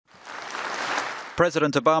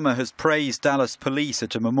President Obama has praised Dallas police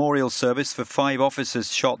at a memorial service for 5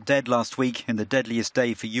 officers shot dead last week in the deadliest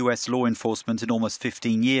day for U.S. law enforcement in almost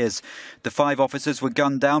 15 years. The 5 officers were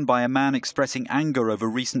gunned down by a man expressing anger over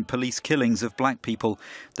recent police killings of black people.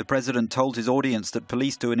 The president told his audience that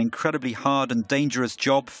police do an incredibly hard and dangerous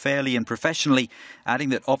job fairly and professionally, adding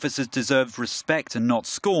that officers deserve respect and not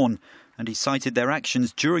scorn. And he cited their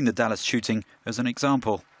actions during the Dallas shooting as an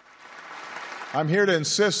example. I'm here to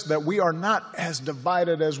insist that we are not as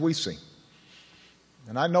divided as we seem.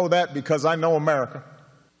 And I know that because I know America.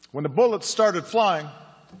 When the bullets started flying,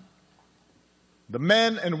 the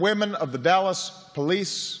men and women of the Dallas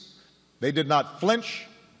police, they did not flinch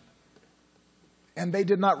and they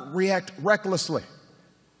did not react recklessly.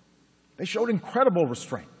 They showed incredible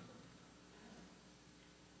restraint.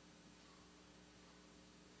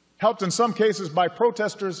 Helped in some cases by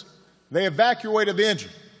protesters, they evacuated the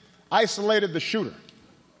injured, isolated the shooter,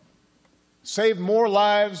 saved more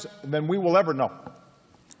lives than we will ever know.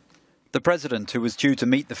 The president, who was due to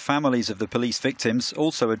meet the families of the police victims,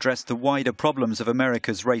 also addressed the wider problems of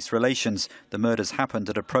America's race relations. The murders happened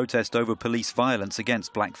at a protest over police violence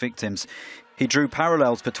against black victims. He drew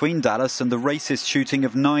parallels between Dallas and the racist shooting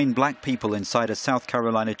of 9 black people inside a South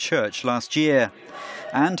Carolina church last year.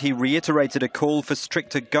 And he reiterated a call for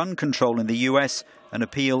stricter gun control in the U.S., an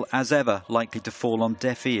appeal, as ever, likely to fall on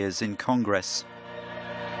deaf ears in Congress.